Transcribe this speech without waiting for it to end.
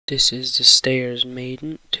This is the Stayers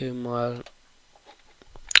Maiden, 2 mile.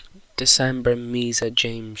 December, Misa,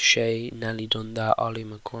 James Shea, Nelly Dundas, Ollie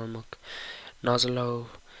McCormack, Nozolo,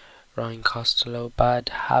 Ryan Costello, Bad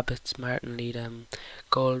Habits, Martin Leadham,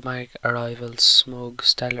 Goldmark, Arrival, Smug,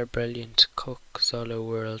 Stellar Brilliant, Cook, Zolo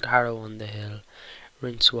World, Harrow on the Hill,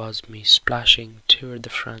 Rinse Was Me, Splashing, Tour de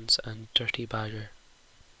France and Dirty Badger.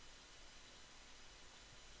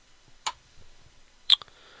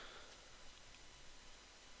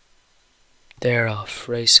 They're off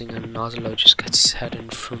racing and Nozolo just gets his head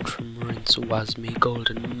in front from Rinse Was Me,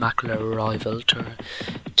 Golden Macula Arrival,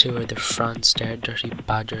 Tour de France there, Dirty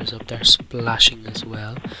Badgers up there splashing as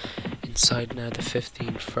well. Inside now the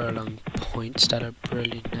 15 furlong point, Stellar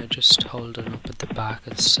Brilliant now just holding up at the back,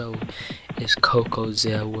 and so is Coco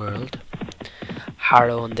Zia World.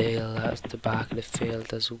 Harrow on the Hill at the back of the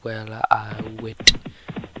field as well with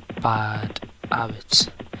Bad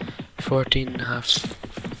Habits. 14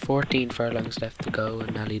 furlongs left to go,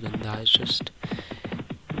 and Nelly Dundas is just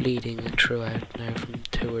leading it throughout now from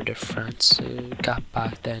Tour de France. Gap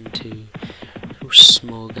back then to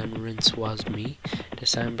Smug and Rinse Was Me.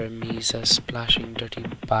 December, Misa, Splashing, Dirty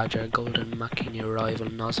Badger, Golden Macchini Arrival,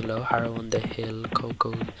 Nozolo, Harrow on the Hill,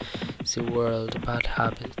 Coco, The World, Bad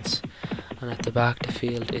Habits. And at the back of the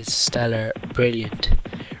field is Stellar Brilliant.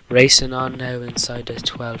 Racing on now inside the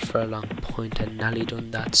 12 furlong point, and Nelly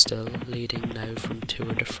Dundas still leading now from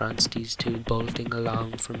Tour de France. These two bolting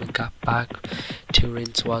along from a gap back to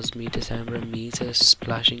Rinse Was Me, December, Misa,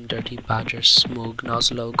 Splashing, Dirty Badger, Smug,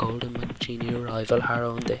 Nozolo, Golden Macchini Arrival,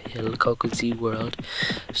 Harrow on the Hill, Coco Z World.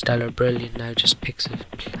 Stellar Brilliant now just picks a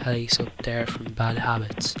place up there from Bad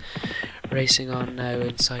Habits. Racing on now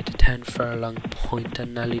inside the 10 furlong point,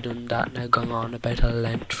 and Nelly Dundas now going on about a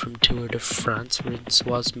length from Tour de France. Rinse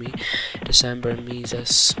Was Me, December, Misa,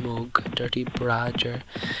 Smug, Dirty Badger,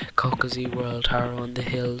 Cocozy World, Harrow on the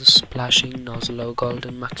Hill, Splashing, Nozolo,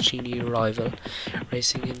 Golden Macchini Arrival.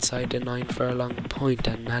 Racing inside the 9 furlong point,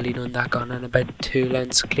 and Nelly Dundas gone on about 2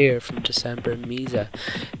 lengths clear from December, Misa.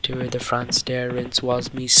 Tour de France there, Rinse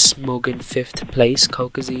Was Me, Smug in 5th place,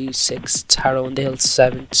 Cocozy 6th, Harrow on the Hill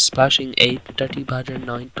 7th, Splashing 8th, Dirty Badger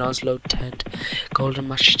 9th, Nozolo 10th, Golden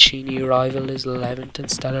Macchini Arrival is 11th,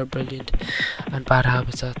 and Stellar Brilliant and Bad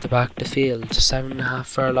Habits at the back of the field. 7.5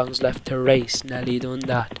 furlongs left to race. Nelly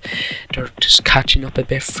Dundas, they're just catching up a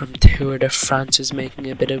bit from Tour de France, is making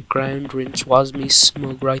a bit of ground. Rinse Was Me,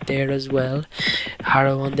 Smug right there as well.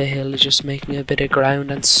 Harrow on the Hill is just making a bit of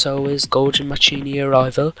ground, and so is Golden Macchini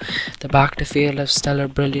Arrival. The back of the field of Stellar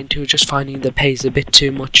Brilliant, who are just finding the pace a bit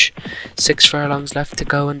too much. 6 furlongs left to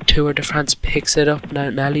go, and Tour de France picks it up now.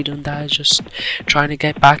 Nelly Dundas is just trying to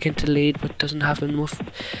get back into lead, but doesn't have enough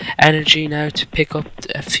energy now to pick up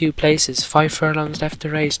a few places. 5 furlongs left to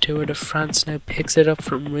race. Tour de France now picks it up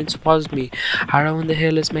from Rinse Was Me. Harrow on the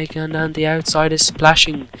Hill is making on down the outside, is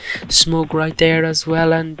Splashing, Smug right there as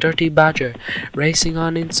well, and Dirty Badger. Racing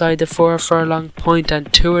on inside the 4 furlong point,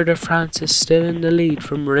 and Tour de France is still in the lead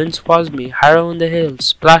from Rinse Was Me. Harrow on the Hill,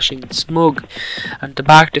 Splashing, Smug, and the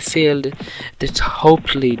back of the field that's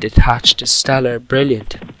hopefully detached to Stellar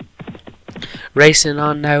Brilliant. Racing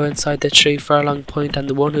on now inside the 3 furlong point, and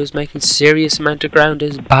the one who's making serious amount of ground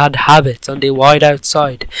is Bad Habits on the wide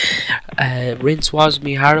outside. Rinse Was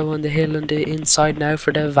Me, Harrow on the Hill on the inside now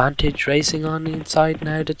for the advantage. Racing on inside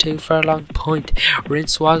now the 2 furlong point.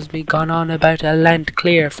 Rinse Was Me gone on about a length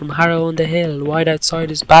clear from Harrow on the Hill. Wide outside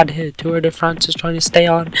is Bad Hit. Tour de France is trying to stay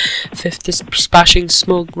on. 5th is Splashing,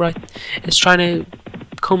 Smug right is trying to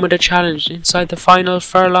come with a challenge inside the final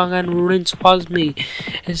furlong, and Rinse Was Me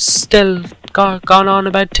is still gone on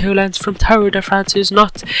about 2 lengths from Tour de France, who's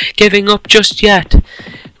not giving up just yet.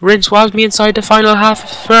 Rinse Was Me inside the final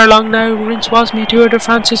half furlong now. Rinse Was Me, Tour de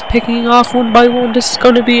France is picking off one by one. This is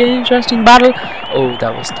going to be an interesting battle. Oh,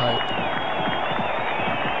 that was tight.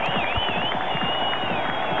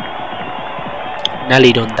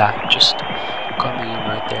 Nelly Dundas just coming in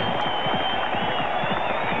right there.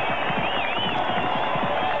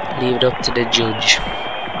 Leave it up to the judge.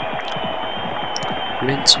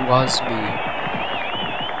 Rinse Was Me.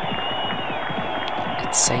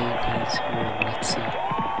 It's saying he's won. Let's see.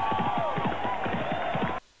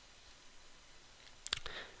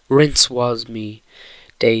 Rinse Was Me.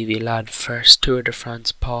 Davy Ladd first. Tour de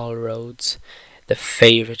France, Paul Rhodes. The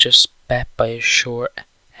favourite, just bet by a short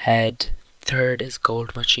head. 3rd is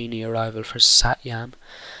Gold Macchini Arrival for Satyam,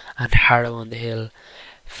 and Harrow on the Hill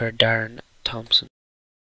for Darren Thompson.